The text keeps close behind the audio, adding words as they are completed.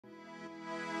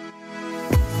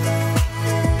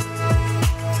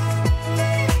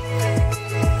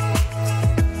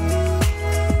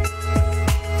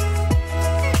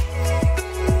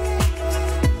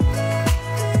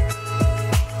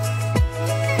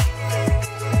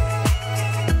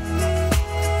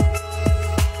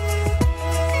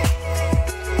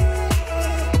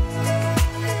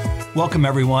Welcome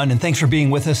everyone, and thanks for being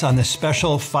with us on this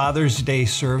special Father's Day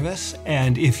service.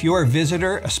 And if you're a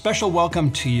visitor, a special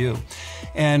welcome to you.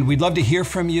 And we'd love to hear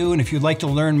from you, and if you'd like to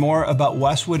learn more about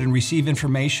Westwood and receive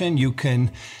information, you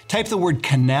can type the word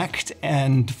CONNECT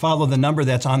and follow the number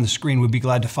that's on the screen. We'd be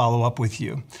glad to follow up with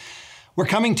you. We're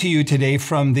coming to you today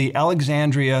from the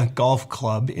Alexandria Golf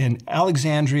Club in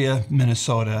Alexandria,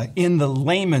 Minnesota, in the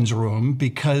Lehman's room,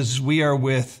 because we are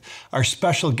with our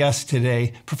special guest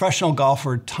today, professional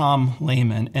golfer Tom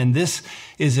Lehman. And this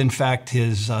is, in fact,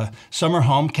 his summer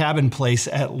home, cabin place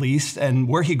at least, and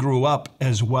where he grew up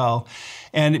as well.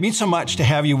 And it means so much to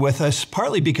have you with us,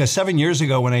 partly because 7 years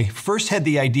ago, when I first had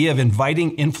the idea of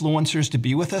inviting influencers to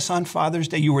be with us on Father's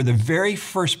Day, you were the very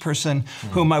first person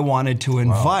whom I wanted to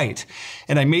invite. Wow.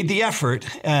 And I made the effort,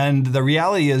 and the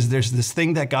reality is there's this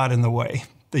thing that got in the way.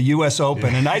 The U.S.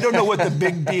 Open, and I don't know what the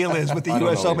big deal is with the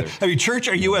U.S. Open. I mean, church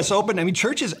or U.S. Open? I mean,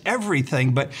 church is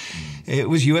everything, but it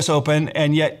was U.S. Open,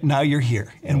 and yet now you're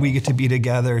here, and we get to be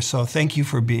together, so thank you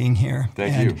for being here.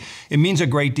 Thank you. It means a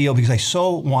great deal because I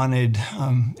so wanted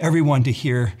everyone to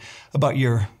hear about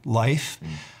your life.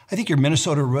 I think your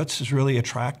Minnesota roots is really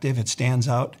attractive. It stands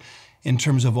out in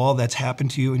terms of all that's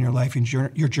happened to you in your life, in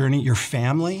your journey, your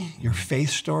family, your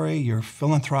faith story, your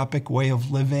philanthropic way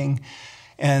of living,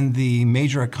 and the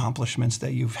major accomplishments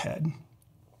that you've had.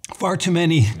 Far too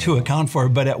many to account for,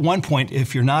 but at one point,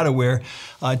 if you're not aware,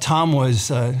 Tom was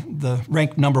the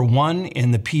ranked #1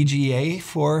 in the PGA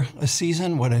for a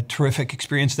season. What a terrific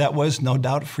experience that was, no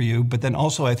doubt for you. But then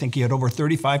also, I think he had over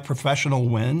 35 professional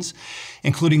wins,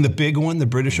 including the big one, the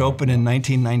British Open in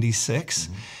 1996.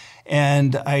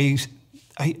 And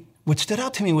what stood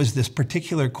out to me was this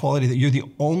particular quality that you're the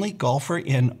only golfer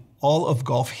in all of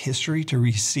golf history to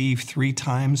receive 3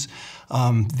 times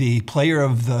the Player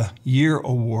of the Year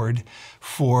award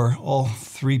for all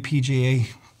 3 PGA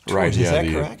tours. Right, is that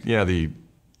correct? Yeah, the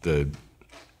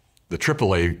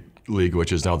AAA league,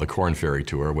 which is now the Korn Ferry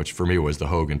Tour, which for me was the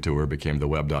Hogan Tour, became the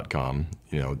Web.com.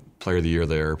 You know, Player of the Year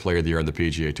there, Player of the Year on the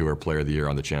PGA Tour, Player of the Year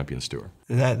on the Champions Tour.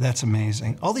 That's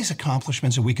amazing. All these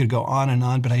accomplishments, and we could go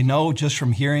on, but I know just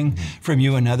from hearing from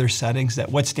you in other settings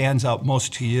that what stands out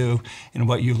most to you and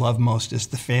what you love most is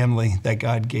the family that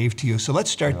God gave to you. So let's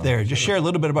start there. Just share a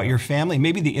little bit about your family,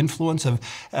 maybe the influence of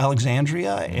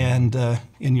Alexandria and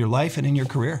in your life and in your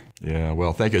career. Yeah,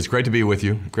 well, thank you. It's great to be with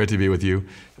you. Great to be with you.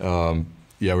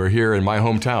 Yeah, we're here in my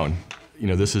hometown. You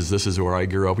know, this is where I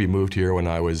grew up. We moved here when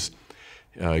I was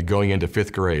going into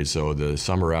 5th grade, so the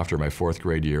summer after my 4th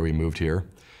grade year, we moved here.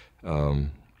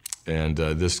 And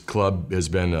this club has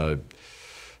been,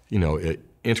 you know, an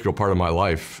integral part of my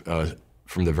life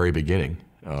from the very beginning.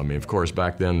 I mean, of course,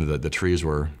 back then the trees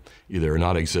were either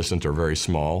non-existent or very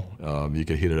small. You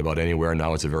could hit it about anywhere.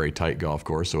 Now it's a very tight golf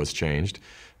course, so it's changed.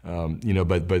 You know,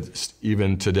 but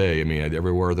even today, I mean,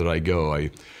 everywhere that I go,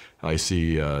 I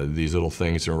see these little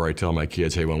things where I tell my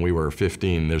kids, hey, when we were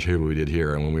 15, here's what we did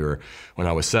here. And when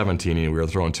I was 17, we were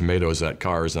throwing tomatoes at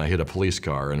cars and I hit a police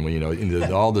car. And you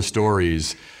know, all the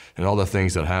stories and all the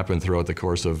things that happened throughout the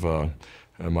course of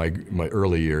my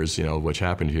early years, you know, which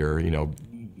happened here, you know,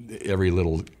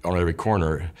 on every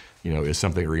corner, you know, is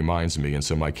something that reminds me. And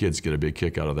so my kids get a big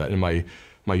kick out of that. And my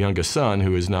youngest son,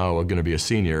 who is now going to be a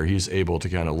senior, he's able to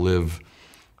kind of live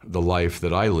the life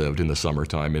that I lived in the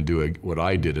summertime and do what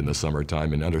I did in the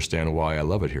summertime and understand why I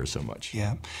love it here so much.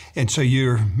 Yeah. And so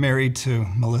you're married to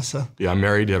Melissa? Yeah, I'm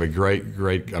married. I have a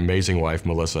great, amazing wife,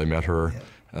 Melissa. I met her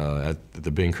at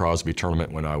the Bing Crosby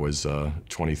tournament when I was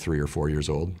 23 or 4 years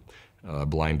old.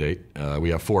 Blind date. We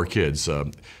have 4 kids,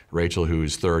 Rachel,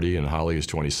 who's 30, and Holly, who's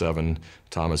 27,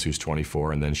 Thomas, who's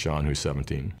 24, and then Sean, who's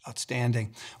 17.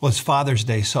 Outstanding. Well, it's Father's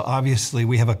Day, so obviously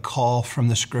we have a call from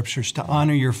the scriptures to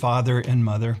honor your father and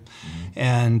mother.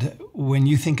 And when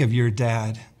you think of your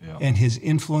dad and his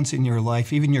influence in your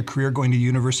life, even your career going to the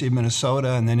University of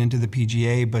Minnesota and then into the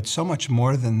PGA, but so much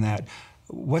more than that,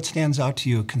 what stands out to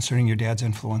you concerning your dad's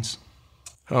influence?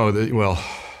 Oh, well,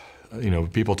 you know,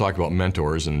 people talk about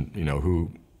mentors and, you know,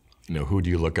 who do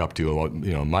you look up to? Well,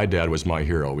 you know, my dad was my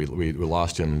hero. We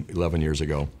lost him 11 years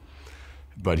ago.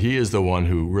 But he is the one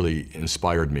who really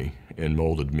inspired me and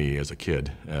molded me as a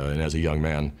kid and as a young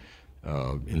man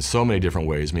in so many different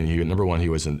ways. I mean, number one, he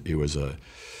was a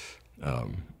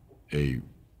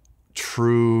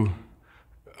true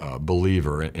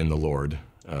believer in the Lord.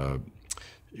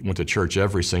 He went to church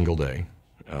every single day.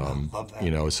 Love that.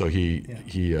 You know, so he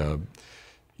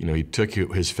took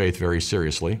his faith very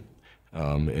seriously,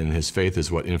 and his faith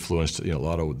is what influenced, you know, a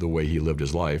lot of the way he lived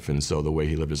his life. And so the way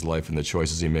he lived his life and the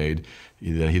choices he made,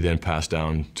 he then passed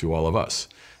down to all of us.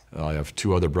 I have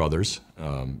 2 other brothers,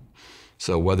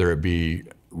 so whether it be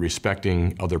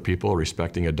respecting other people,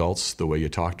 respecting adults, the way you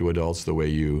talk to adults, the way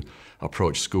you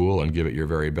approach school and give it your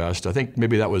very best. I think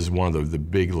maybe that was one of the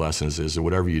big lessons, is that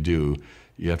whatever you do,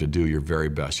 you have to do your very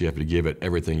best. You have to give it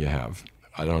everything you have.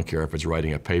 I don't care if it's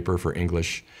writing a paper for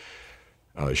English,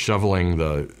 shoveling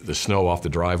the snow off the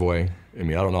driveway. I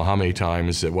mean, I don't know how many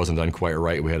times it wasn't done quite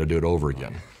right. We had to do it over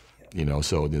again. You know,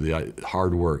 so the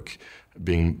hard work,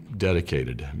 being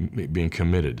dedicated, being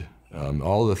committed,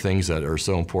 all of the things that are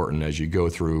so important as you go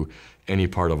through any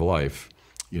part of life.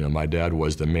 You know, my dad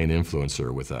was the main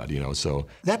influencer with that, you know, so.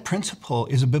 That principle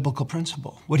is a biblical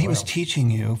principle. What he was teaching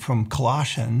you from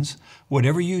Colossians,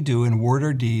 whatever you do in word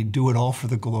or deed, do it all for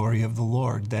the glory of the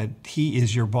Lord, that he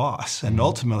is your boss. And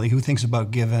ultimately, who thinks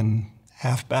about giving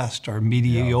half-best or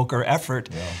mediocre effort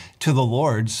to the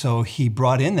Lord? So he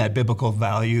brought in that biblical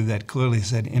value that clearly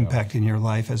has had impact in your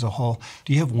life as a whole.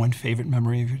 Do you have one favorite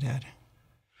memory of your dad?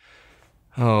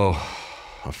 Oh,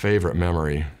 a favorite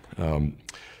memory.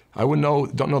 I don't know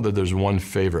that there's one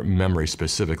favorite memory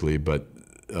specifically, but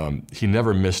he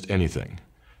never missed anything.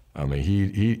 I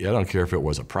mean, I don't care if it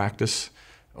was a practice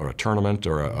or a tournament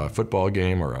or a football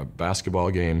game or a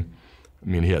basketball game. I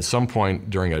mean, at some point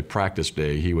during a practice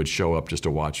day, he would show up just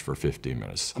to watch for 15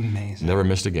 minutes. Amazing. Never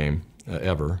missed a game,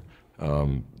 ever.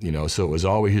 You know, so it was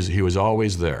always, he was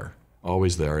always there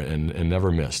and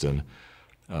never missed. And,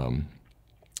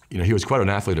 you know, he was quite an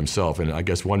athlete himself, and I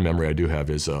guess one memory I do have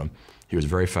is he was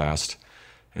very fast.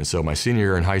 And so my senior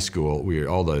year in high school,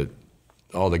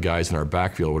 all the guys in our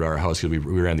backfield at our house, because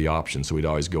we ran the option, so we'd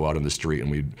always go out in the street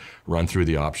and we'd run through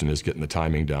the option, just getting the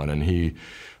timing down. And he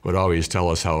would always tell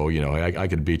us how, you know, I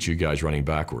could beat you guys running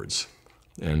backwards.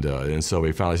 And so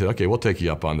we finally said, okay, we'll take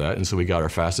you up on that. And so we got our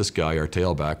fastest guy, our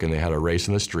tailback, and they had a race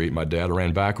in the street. My dad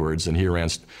ran backwards, and he ran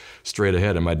straight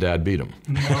ahead, and my dad beat him.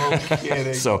 No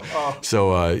kidding. So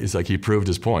it's like he proved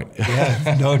his point.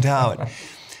 Yeah, no doubt.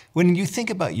 When you think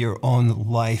about your own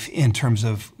life in terms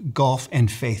of golf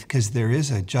and faith, because there is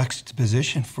a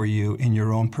juxtaposition for you in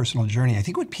your own personal journey, I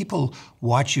think when people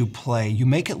watch you play, you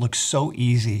make it look so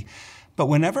easy. But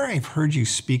whenever I've heard you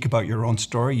speak about your own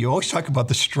story, you always talk about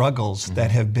the struggles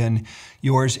that have been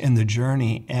yours in the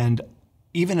journey, and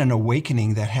even an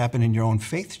awakening that happened in your own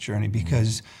faith journey,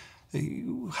 because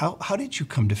how did you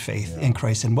come to faith in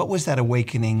Christ, and what was that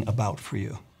awakening about for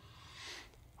you?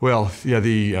 Well, yeah,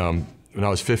 when I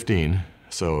was 15,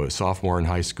 so a sophomore in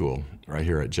high school, right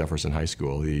here at Jefferson High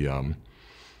School, the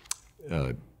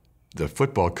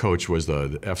football coach was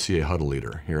the FCA huddle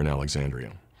leader here in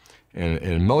Alexandria.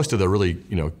 And most of the really,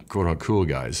 you know, quote-unquote cool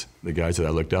guys, the guys that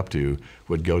I looked up to,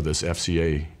 would go to this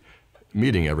FCA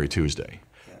meeting every Tuesday.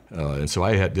 And so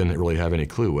I didn't really have any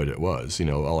clue what it was. You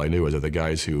know, all I knew was that the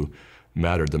guys who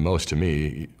mattered the most to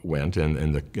me went,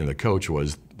 and the coach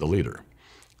was the leader.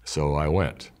 So I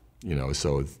went, you know,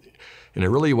 so. And it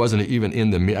really wasn't even in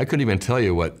the meeting. I couldn't even tell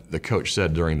you what the coach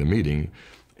said during the meeting.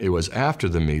 It was after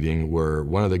the meeting where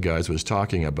one of the guys was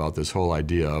talking about this whole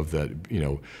idea of that, you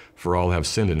know, for all have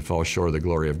sinned and fall short of the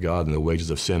glory of God, and the wages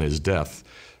of sin is death.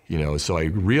 You know, so I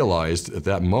realized at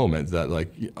that moment that,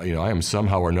 like, you know, I am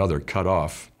somehow or another cut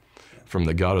off from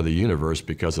the God of the universe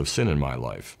because of sin in my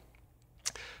life.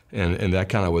 And that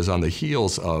kind of was on the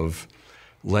heels of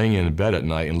laying in bed at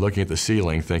night and looking at the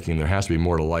ceiling thinking there has to be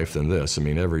more to life than this. I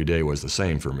mean, every day was the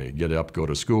same for me. Get up, go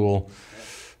to school,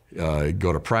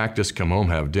 go to practice, come home,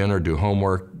 have dinner, do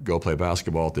homework, go play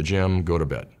basketball at the gym, go to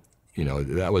bed. You know,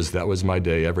 that was my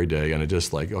day every day, and it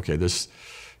just like, okay, this,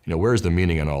 you know, where's the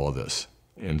meaning in all of this?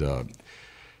 And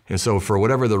so for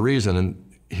whatever the reason,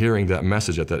 and hearing that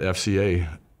message at that FCA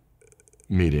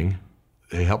meeting,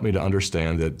 it helped me to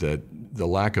understand that the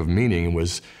lack of meaning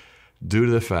was due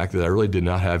to the fact that I really did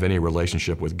not have any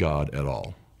relationship with God at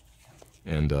all.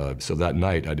 And so that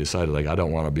night I decided, like, I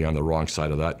don't want to be on the wrong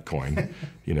side of that coin.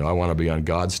 You know, I want to be on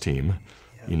God's team,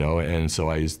 you know, and so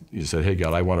I said, hey,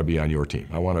 God, I want to be on your team.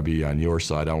 I want to be on your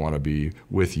side. I want to be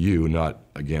with you, not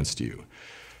against you.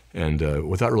 And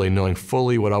without really knowing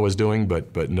fully what I was doing,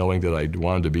 but knowing that I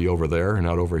wanted to be over there and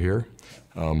not over here,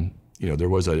 you know, there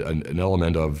was an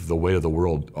element of the weight of the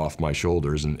world off my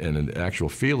shoulders, and an actual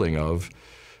feeling of,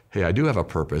 hey, I do have a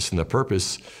purpose, and the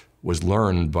purpose was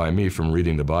learned by me from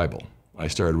reading the Bible. I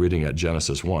started reading at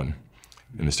Genesis 1,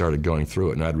 and I started going through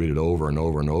it, and I'd read it over and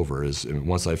over and over. And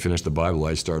once I finished the Bible,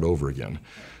 I'd start over again.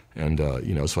 And,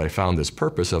 you know, so I found this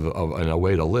purpose and a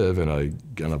way to live, and a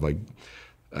kind of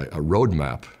a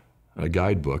roadmap, a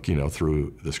guidebook, you know,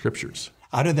 through the Scriptures.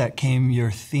 Out of that came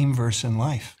your theme verse in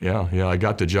life. Yeah, I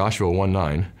got to Joshua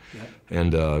 1:9.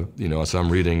 And, you know, so I'm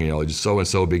reading, you know,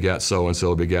 so-and-so begat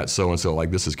so-and-so begat so-and-so,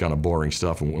 like this is kind of boring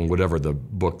stuff, and whatever the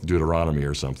book Deuteronomy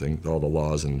or something, all the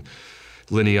laws, and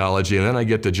linealogy. And then I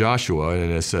get to Joshua,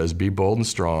 and it says, be bold and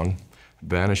strong,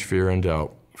 banish fear and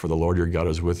doubt, for the Lord your God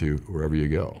is with you wherever you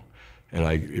go. And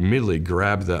I immediately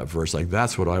grabbed that verse, like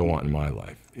that's what I want in my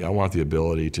life. I want the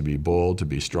ability to be bold, to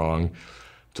be strong,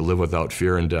 to live without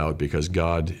fear and doubt, because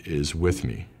God is with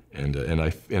me. And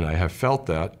I have felt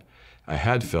that, I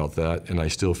had felt that, and I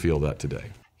still feel that today.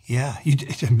 Yeah,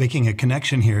 you're making a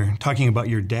connection here, talking about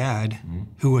your dad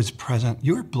who was present.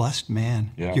 You're a blessed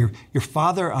man. Yeah. Your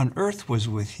father on earth was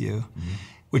with you,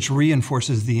 which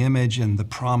reinforces the image and the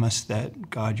promise that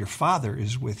God, your Father,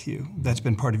 is with you. That's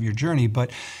been part of your journey.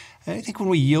 But I think when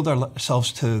we yield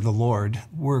ourselves to the Lord,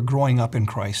 we're growing up in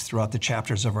Christ throughout the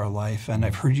chapters of our life. And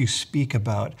I've heard you speak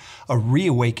about a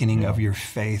reawakening of your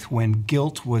faith when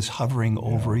guilt was hovering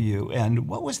over you. And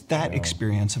what was that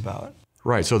experience about?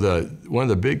 Right, so one of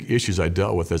the big issues I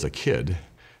dealt with as a kid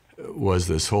was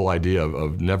this whole idea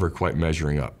of never quite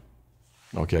measuring up.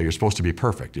 Okay, you're supposed to be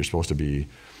perfect. You're supposed to be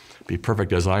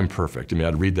perfect as I'm perfect. I mean,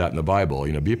 I'd read that in the Bible,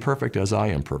 be perfect as I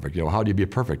am perfect. How do you be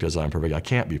perfect as I'm perfect? I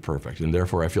can't be perfect, and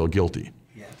therefore I feel guilty.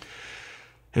 Yeah.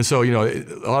 And so,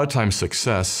 a lot of times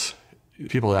success,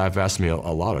 people have asked me a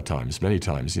lot of times, many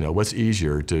times, what's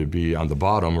easier, to be on the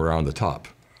bottom or on the top?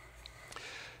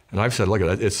 And I've said, look,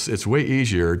 it's way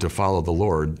easier to follow the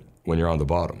Lord when you're on the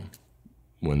bottom,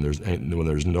 when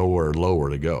there's nowhere lower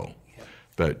to go. Yeah.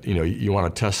 But you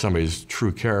want to test somebody's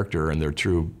true character and their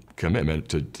true commitment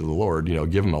to the Lord.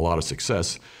 Give them a lot of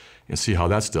success and see how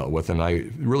that's dealt with. And I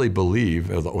really believe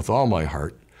with all my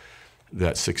heart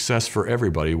that success for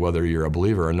everybody, whether you're a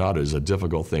believer or not, is a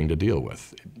difficult thing to deal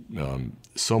with.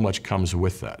 So much comes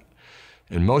with that,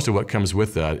 and most of what comes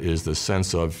with that is the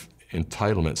sense of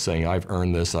entitlement, saying, I've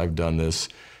earned this, I've done this.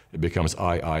 It becomes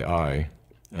I,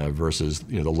 versus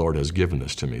the Lord has given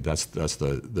this to me. That's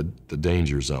the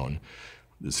danger zone.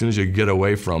 As soon as you get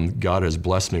away from God has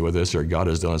blessed me with this or God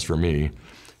has done this for me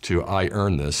to I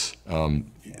earn this,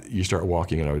 you start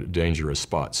walking in a dangerous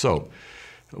spot. So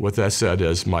with that said,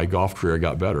 as my golf career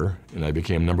got better and I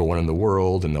became #1 in the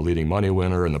world and the leading money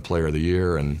winner and the player of the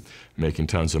year and making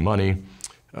tons of money,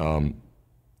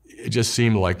 it just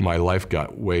seemed like my life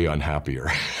got way unhappier.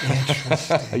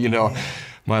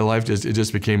 My life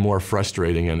just became more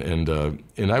frustrating,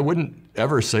 and I wouldn't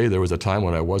ever say there was a time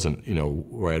when I wasn't,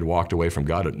 where I had walked away from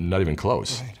God, not even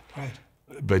close. Right.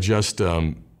 But just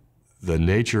the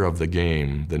nature of the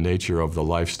game, the nature of the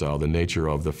lifestyle, the nature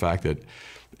of the fact that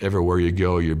everywhere you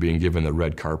go, you're being given the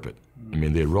red carpet. I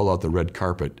mean, they'd roll out the red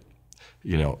carpet,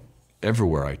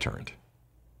 everywhere I turned.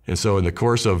 And so in the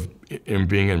course of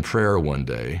being in prayer one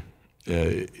day,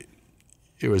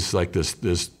 it was like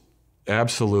this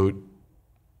absolute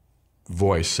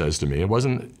voice says to me, it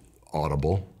wasn't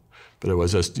audible, but it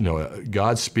was just,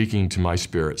 God speaking to my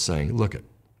spirit saying, look,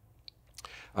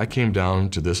 I came down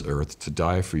to this earth to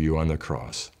die for you on the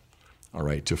cross, all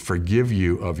right, to forgive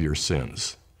you of your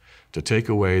sins, to take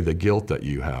away the guilt that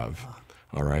you have,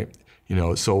 all right?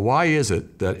 So why is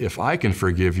it that if I can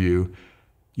forgive you,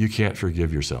 you can't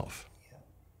forgive yourself?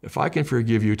 If I can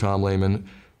forgive you, Tom Lehman,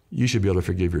 you should be able to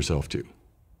forgive yourself too.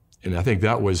 And I think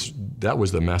that was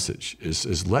the message,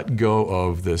 is let go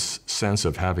of this sense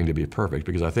of having to be perfect,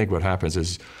 because I think what happens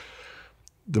is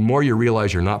the more you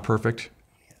realize you're not perfect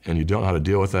and you don't know how to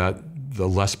deal with that, the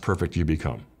less perfect you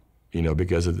become,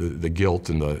 because of the guilt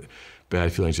and the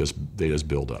bad feelings they just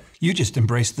build up. You just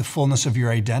embraced the fullness of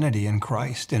your identity in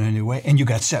Christ in a new way, and you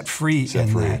got set free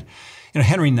in that.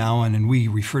 Henry Nouwen, and we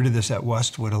refer to this at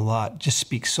Westwood a lot, just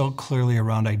speaks so clearly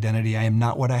around identity. I am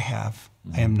not what I have.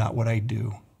 I am not what I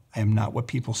do. I am not what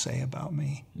people say about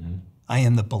me. I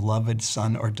am the beloved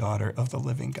son or daughter of the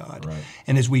living God. Right.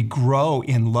 And as we grow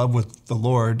in love with the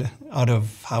Lord out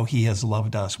of how he has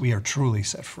loved us, we are truly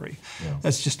set free. Yeah.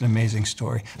 That's just an amazing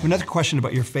story. Yeah. Another question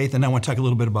about your faith, and I want to talk a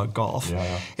little bit about golf.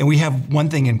 Yeah. And we have one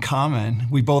thing in common.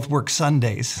 We both work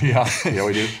Sundays. Yeah,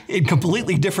 we do. In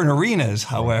completely different arenas,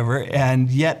 however. And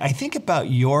yet I think about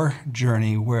your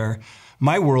journey where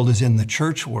my world is in the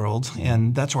church world,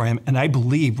 and that's where I am. And I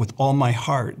believe with all my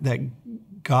heart that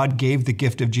God gave the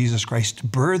gift of Jesus Christ to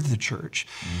birth the church,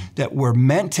 that we're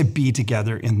meant to be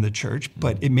together in the church,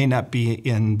 but it may not be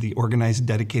in the organized,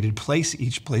 dedicated place,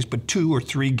 each place, but 2 or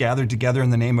 3 gathered together in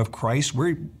the name of Christ.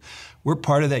 We're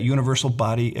part of that universal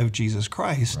body of Jesus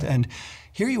Christ. Right. And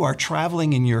here you are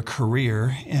traveling in your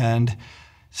career, and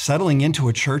settling into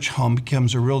a church home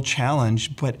becomes a real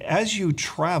challenge. But as you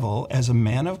travel as a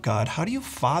man of God, how do you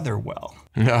father well?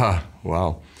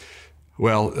 Wow.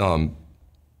 Well,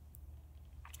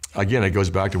 again, it goes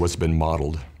back to what's been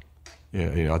modeled.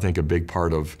 I think a big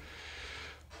part of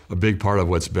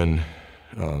what's been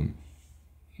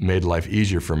made life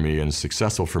easier for me and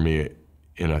successful for me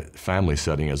in a family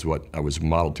setting as what I was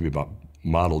modeled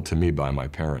to me by my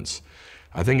parents.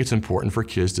 I think it's important for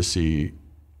kids to see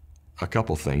a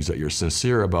couple things: that you're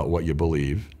sincere about what you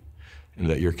believe, and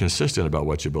that you're consistent about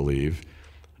what you believe,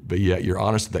 but yet you're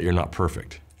honest that you're not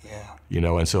perfect.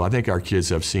 Yeah. And so I think our kids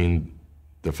have seen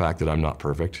the fact that I'm not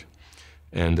perfect.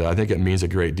 And I think it means a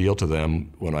great deal to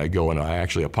them when I go and I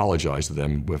actually apologize to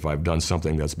them if I've done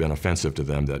something that's been offensive to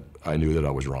them, that I knew that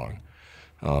I was wrong.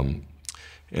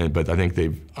 But I think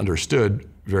they've understood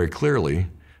very clearly,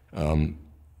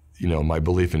 my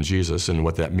belief in Jesus and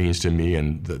what that means to me,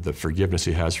 and the forgiveness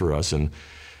he has for us, and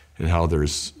how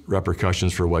there's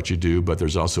repercussions for what you do, but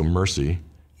there's also mercy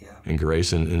and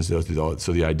grace, and so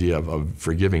the idea of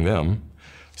forgiving them.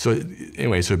 So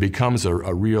anyway, so it becomes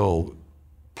a real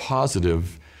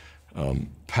positive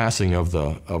passing of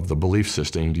the belief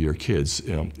system to your kids.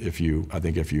 I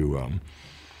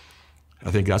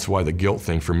think that's why the guilt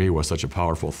thing for me was such a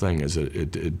powerful thing. Is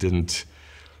it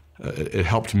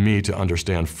helped me to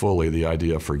understand fully the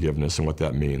idea of forgiveness and what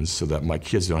that means, so that my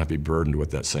kids don't have to be burdened with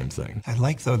that same thing. I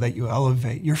like, though, that you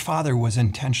elevate. Your father was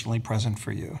intentionally present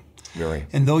for you. Very.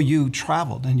 And though you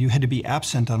traveled and you had to be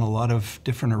absent on a lot of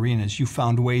different arenas, you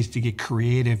found ways to get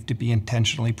creative, to be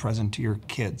intentionally present to your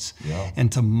kids,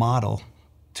 and to model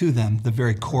to them the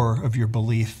very core of your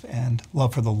belief and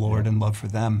love for the Lord and love for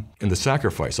them. And the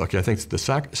sacrifice. Okay, I think the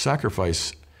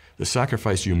sacrifice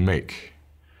you make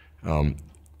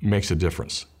makes a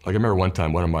difference. Like, I remember one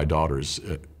time, one of my daughters,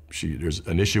 there's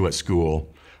an issue at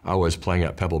school. I was playing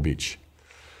at Pebble Beach,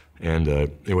 and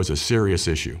it was a serious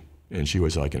issue. And she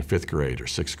was like in 5th grade or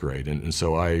 6th grade. And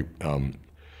so I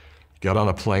got on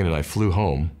a plane and I flew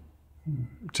home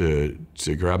to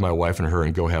grab my wife and her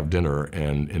and go have dinner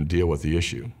and deal with the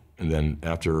issue. And then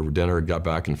after dinner, got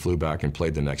back and flew back and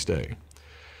played the next day.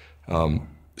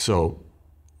 So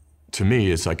to me,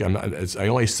 it's like, I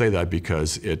only say that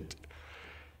because it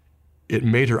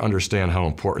made her understand how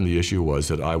important the issue was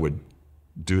that I would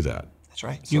do that. That's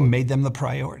right. So, you made them the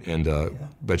priority. And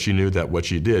but she knew that what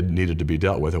she did needed to be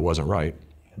dealt with. It wasn't right,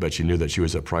 but she knew that she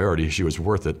was a priority. She was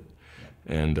worth it.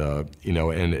 And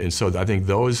and so I think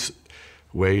those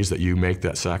ways that you make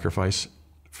that sacrifice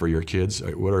for your kids,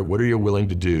 what are you willing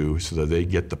to do so that they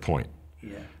get the point?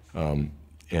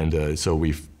 Yeah. So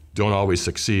we don't always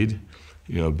succeed,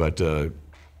 but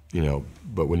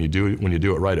when you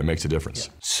do it right, it makes a difference.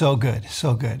 Yeah. So good,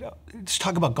 so good. Let's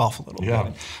talk about golf a little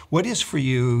bit. What is for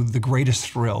you the greatest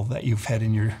thrill that you've had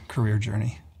in your career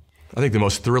journey? I think the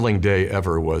most thrilling day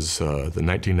ever was the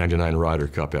 1999 Ryder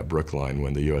Cup at Brookline,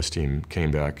 when the U.S. team came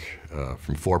back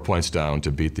from 4 points down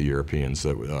to beat the Europeans.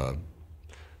 The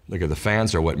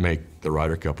fans are what make the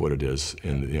Ryder Cup what it is,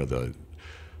 and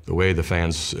the way the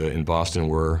fans in Boston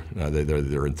were,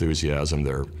 their enthusiasm,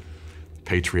 their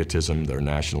patriotism, their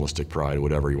nationalistic pride,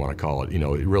 whatever you want to call it.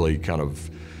 It really kind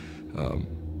of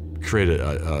created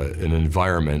an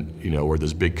environment, where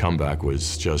this big comeback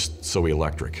was just so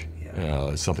electric.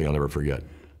 Something I'll never forget.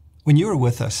 When you were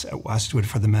with us at Westwood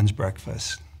for the men's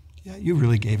breakfast, you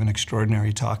really gave an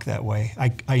extraordinary talk that way.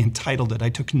 I entitled it, I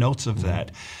took notes of that,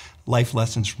 Life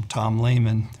Lessons from Tom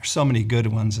Lehman. There's so many good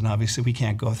ones, and obviously we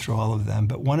can't go through all of them,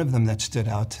 but one of them that stood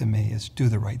out to me is do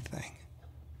the right thing.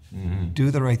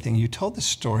 Do the right thing. You told the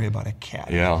story about a cat.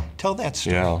 Yeah. Tell that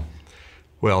story. Yeah.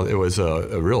 Well, it was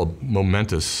a real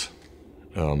momentous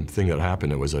thing that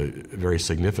happened. It was a very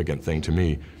significant thing to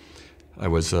me. I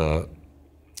was on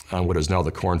what is now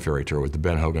the Corn Ferry Tour, with the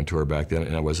Ben Hogan Tour back then,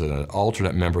 and I was an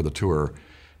alternate member of the tour,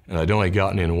 and I'd only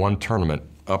gotten in one tournament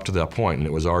up to that point, and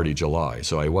it was already July,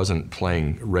 so I wasn't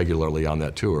playing regularly on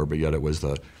that tour, but yet it was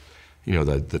the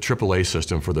AAA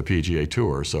system for the PGA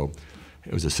Tour, so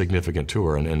it was a significant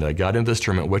tour, and I got into this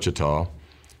tournament in Wichita,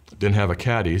 didn't have a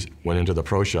caddy, went into the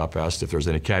pro shop, asked if there's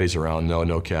any caddies around.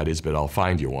 No caddies, but I'll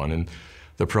find you one. And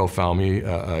the pro found me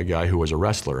a guy who was a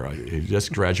wrestler. He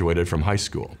just graduated from high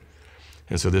school.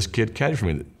 And so this kid caddied for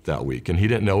me that week, and he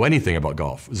didn't know anything about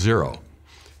golf, zero.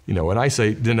 When I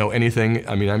say didn't know anything,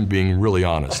 I mean, I'm being really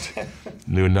honest.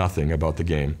 Knew nothing about the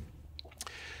game.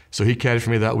 So he caddied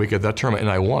for me that week at that tournament,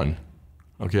 and I won.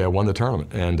 Okay, I won the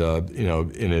tournament. And,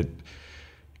 and it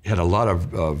had a lot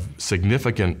of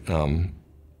significant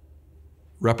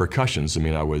repercussions. I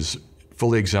mean, I was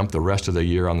fully exempt the rest of the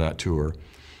year on that tour.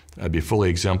 I'd be fully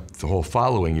exempt the whole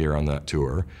following year on that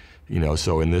tour.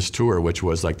 So in this tour, which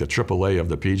was like the AAA of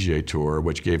the PGA Tour,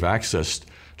 which gave access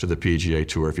to the PGA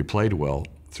Tour if you played well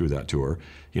through that tour,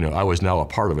 I was now a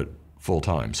part of it full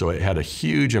time. So it had a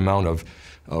huge amount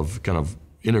of kind of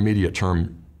intermediate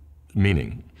term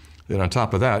meaning. Then on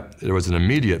top of that, there was an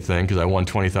immediate thing because I won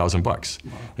 $20,000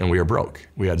 and we were broke.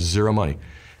 We had zero money.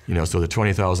 So the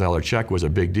 $20,000 check was a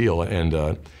big deal,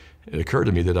 and it occurred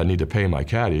to me that I need to pay my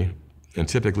caddy. And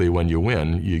typically when you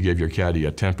win, you give your caddy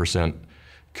a 10%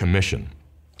 commission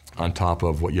on top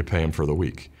of what you pay him for the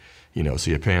week. You know,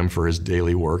 so you pay him for his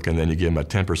daily work, and then you give him a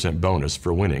 10% bonus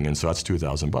for winning, and so that's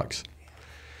 $2,000.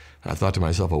 I thought to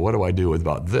myself, well, what do I do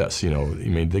about this? You know, I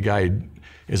mean, the guy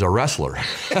is a wrestler.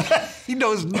 He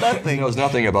knows nothing. He knows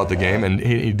nothing about the game, and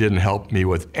he didn't help me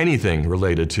with anything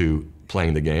related to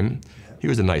playing the game. Yeah. He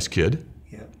was a nice kid.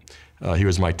 Yeah. He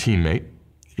was my teammate,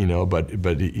 you know, but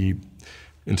he,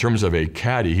 in terms of a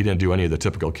caddy, he didn't do any of the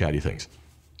typical caddy things.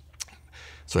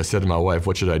 So I said to my wife,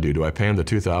 what should I do? Do I pay him the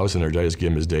 $2,000 or do I just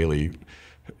give him his daily,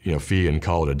 you know, fee and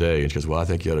call it a day? And she goes, well, I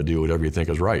think you ought to do whatever you think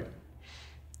is right.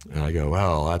 And I go,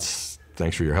 well,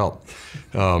 thanks for your help.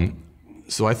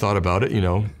 So I thought about it, you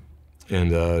know,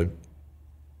 and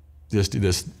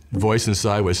this voice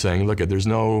inside was saying, look, there's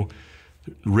no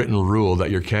written rule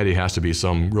that your caddy has to be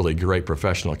some really great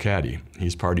professional caddy.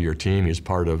 He's part of your team. He's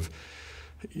part of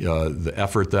the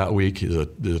effort that week.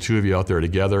 The two of you out there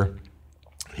together.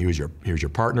 He was your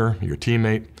partner, your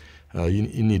teammate.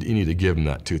 You need to give him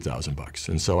that $2,000.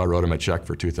 And so I wrote him a check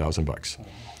for $2,000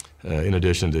 in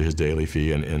addition to his daily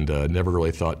fee, and never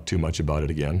really thought too much about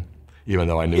it again, even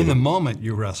though I knew. In the moment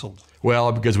you wrestled.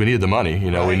 Well, because we needed the money,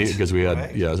 you know, Right. because we had,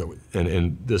 Right. yeah,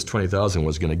 and this $20,000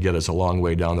 was going to get us a long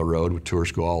way down the road with tour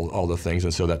school, all the things,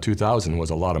 and so that $2,000 was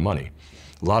a lot of money.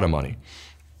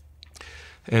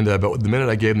 And but the minute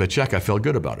I gave him the check, I felt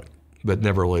good about it, but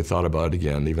never really thought about it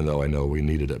again, even though I know we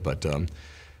needed it. But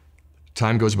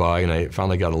time goes by, and I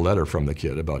finally got a letter from the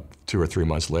kid about 2 or 3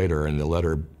 months later, and the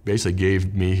letter basically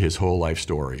gave me his whole life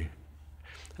story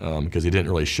because he didn't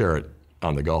really share it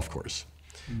on the golf course.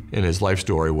 And his life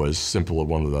story was simple,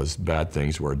 one of those bad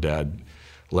things where dad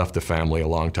left the family a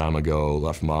long time ago,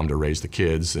 left mom to raise the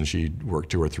kids, and she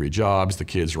worked 2 or 3 jobs. The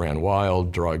kids ran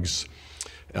wild, drugs,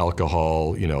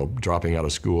 alcohol, you know, dropping out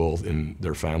of school in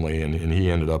their family, and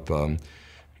he ended up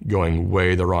going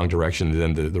way the wrong direction.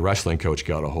 Then the wrestling coach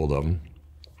got a hold of him,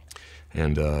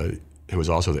 and he was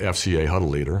also the FCA huddle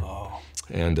leader,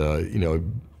 and you know,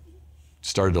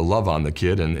 started to love on the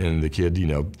kid, and the kid, you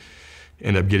know,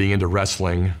 ended up getting into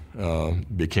wrestling,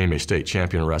 became a state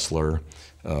champion wrestler,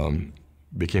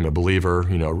 became a believer,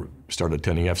 you know, started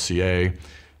attending FCA.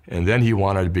 And then he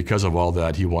wanted, because of all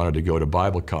that, he wanted to go to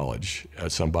Bible college,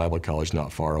 at some Bible college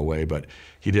not far away, but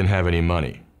he didn't have any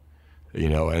money, you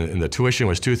know, and the tuition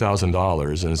was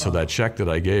 $2,000, and so that check that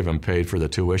I gave him paid for the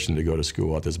tuition to go to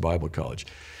school at this Bible college.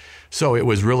 So it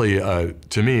was really,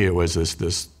 to me, it was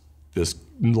this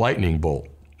lightning bolt,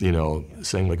 you know,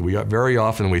 saying like very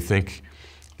often we think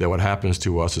that what happens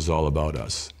to us is all about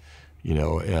us, you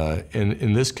know, and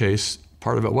in this case,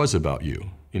 part of it was about you.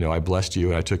 You know, I blessed you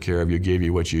and I took care of you, gave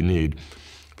you what you need,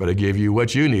 but I gave you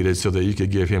what you needed so that you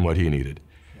could give him what he needed.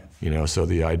 Yes. You know, so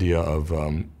the idea of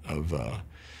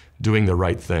doing the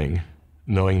right thing,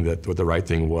 knowing that what the right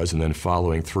thing was, and then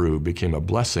following through became a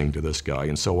blessing to this guy.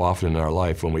 And so often in our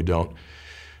life, when we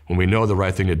know the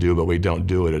right thing to do, but we don't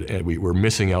do it, and we're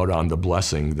missing out on the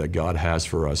blessing that God has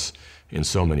for us in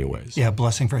so many ways. Yeah,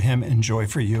 blessing for him and joy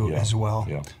for you as well.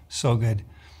 Yeah. So good.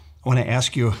 I want to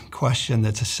ask you a question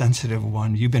that's a sensitive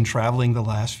one. You've been traveling the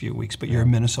last few weeks, but you're a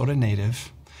Minnesota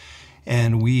native,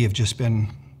 and we have just been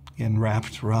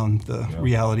enwrapped around the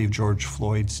reality of George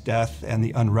Floyd's death and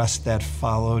the unrest that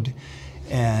followed.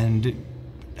 And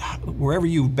wherever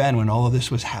you've been when all of this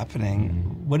was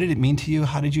happening, what did it mean to you?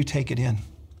 How did you take it in?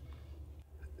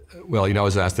 Well, you know, I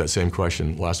was asked that same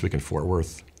question last week in Fort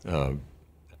Worth.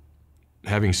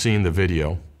 Having seen the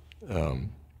video, I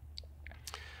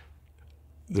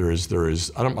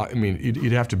mean,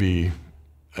 you'd have to be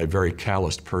a very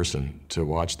calloused person to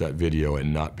watch that video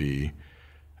and not be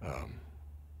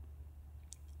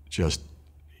just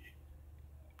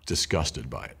disgusted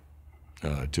by it,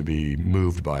 to be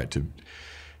moved by it.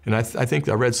 And I think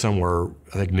I read somewhere,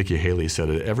 I think Nikki Haley said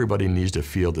it, everybody needs to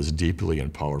feel this deeply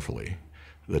and powerfully,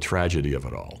 the tragedy of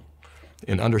it all,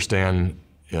 and understand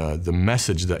the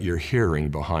message that you're hearing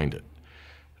behind it.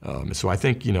 So I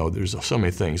think, you know, there's so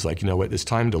many things, like, you know what, it's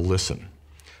time to listen.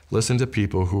 Listen to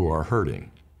people who are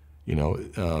hurting. You know,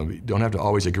 you don't have to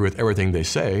always agree with everything they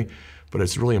say, but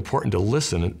it's really important to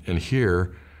listen and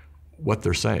hear what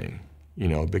they're saying. You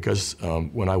know, because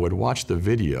when I would watch the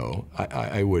video,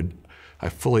 I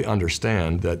fully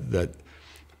understand that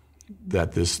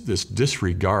this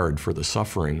disregard for the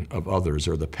suffering of others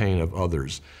or the pain of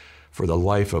others, for the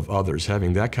life of others,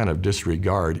 having that kind of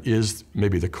disregard is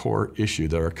maybe the core issue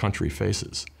that our country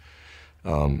faces.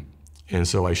 And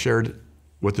so I shared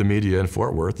with the media in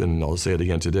Fort Worth, and I'll say it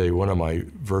again today, one of my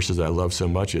verses I love so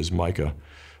much is Micah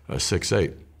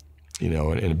 6:8. You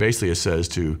know, and basically it says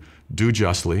to do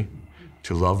justly,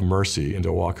 to love mercy and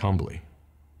to walk humbly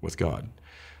with God.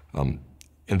 And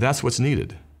that's what's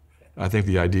needed. I think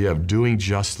the idea of doing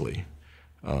justly,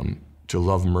 to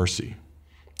love mercy,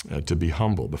 to be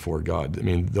humble before God. I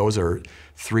mean, those are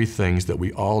three things that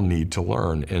we all need to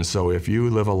learn. And so if you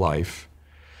live a life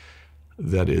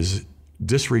that is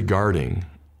disregarding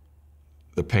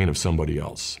the pain of somebody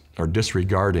else, or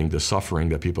disregarding the suffering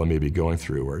that people may be going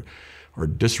through, or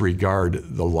disregard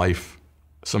the life,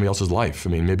 somebody else's life. I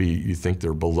mean, maybe you think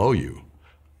they're below you.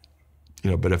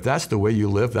 But if that's the way you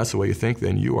live, that's the way you think,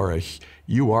 then you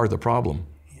are the problem.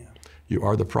 Yeah. You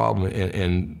are the problem,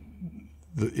 and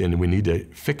we need to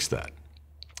fix that.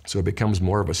 So it becomes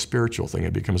more of a spiritual thing.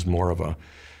 It becomes more of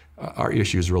our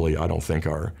issues really, I don't think,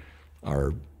 are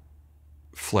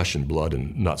flesh and blood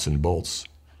and nuts and bolts.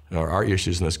 Our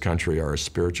issues in this country are a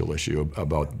spiritual issue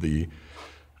about the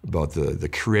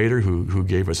Creator who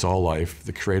gave us all life,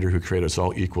 the Creator who created us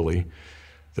all equally,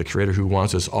 the Creator who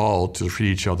wants us all to treat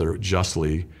each other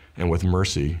justly and with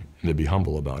mercy and to be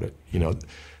humble about it.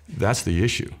 That's the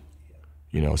issue.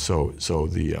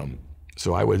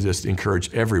 So I would just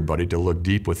encourage everybody to look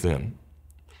deep within.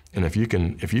 And if you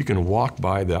can walk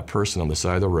by that person on the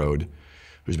side of the road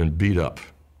who's been beat up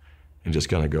and just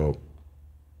kind of go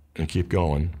and keep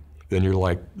going, then you're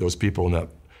like those people in that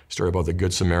story about the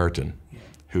Good Samaritan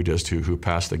who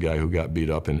passed the guy who got beat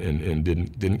up and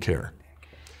didn't care.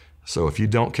 So if you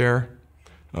don't care,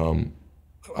 I'm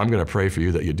going to pray for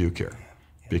you that you do care,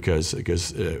 because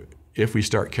if we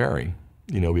start caring,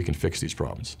 we can fix these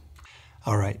problems.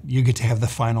 All right, you get to have the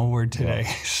final word today.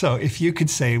 Yeah. So if you could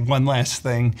say one last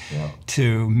thing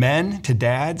to men, to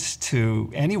dads,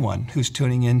 to anyone who's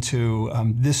tuning into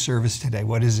this service today,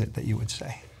 what is it that you would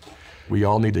say? We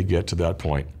all need to get to that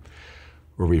point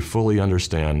where we fully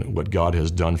understand what God has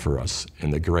done for us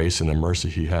and the grace and the mercy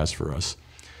He has for us,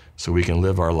 so we can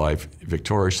live our life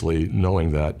victoriously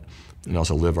knowing that, and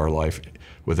also live our life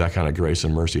with that kind of grace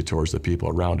and mercy towards the people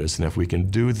around us. And if we can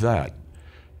do that,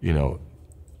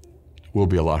 we'll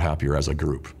be a lot happier as a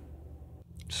group.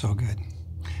 So good.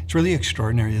 It's really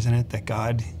extraordinary, isn't it, that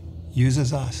God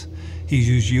uses us. He's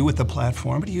used you with the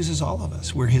platform, but He uses all of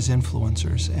us. We're His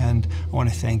influencers, and I want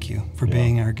to thank you for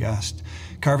being our guest,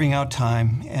 carving out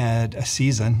time at a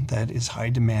season that is high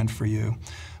demand for you,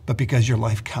 but because your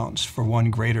life counts for one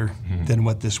greater than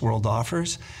what this world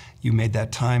offers, you made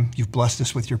that time. You've blessed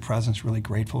us with your presence. Really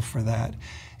grateful for that.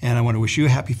 And I want to wish you a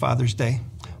happy Father's Day.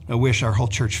 I wish our whole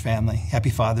church family happy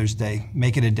Father's Day.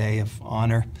 Make it a day of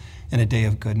honor and a day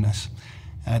of goodness.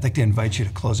 And I'd like to invite you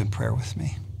to close in prayer with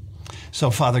me. So,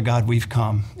 Father God, we've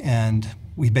come and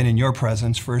we've been in your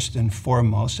presence first and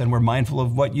foremost, and we're mindful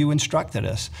of what you instructed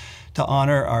us to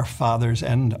honor our fathers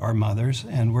and our mothers.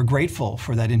 And we're grateful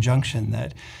for that injunction,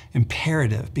 that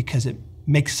imperative, because it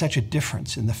makes such a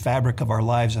difference in the fabric of our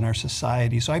lives and our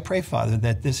society. So I pray, Father,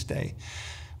 that this day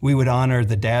we would honor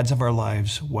the dads of our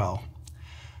lives well.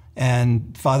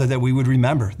 And Father, that we would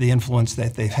remember the influence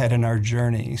that they've had in our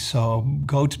journey. So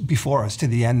go before us to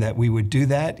the end, that we would do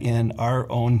that in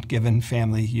our own given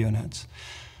family units.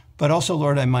 But also,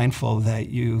 Lord, I'm mindful that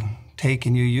you take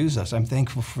and you use us. I'm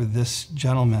thankful for this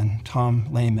gentleman, Tom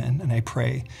Lehman, and I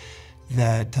pray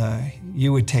that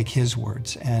you would take his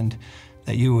words and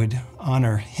that you would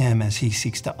honor him as he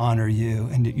seeks to honor you,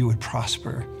 and that you would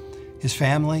prosper his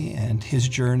family and his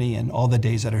journey and all the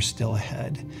days that are still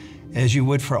ahead, as you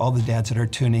would for all the dads that are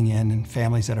tuning in and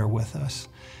families that are with us.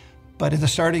 But at the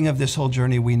starting of this whole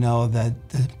journey, we know that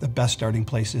the best starting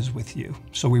place is with you.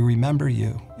 So we remember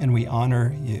you and we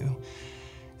honor you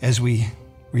as we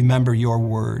remember your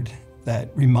word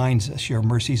that reminds us your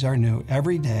mercies are new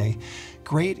every day.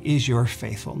 Great is your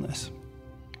faithfulness.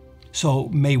 So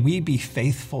may we be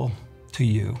faithful to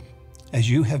you as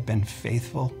you have been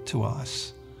faithful to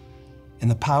us, in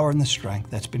the power and the strength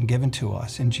that's been given to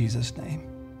us in Jesus' name.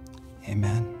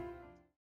 Amen.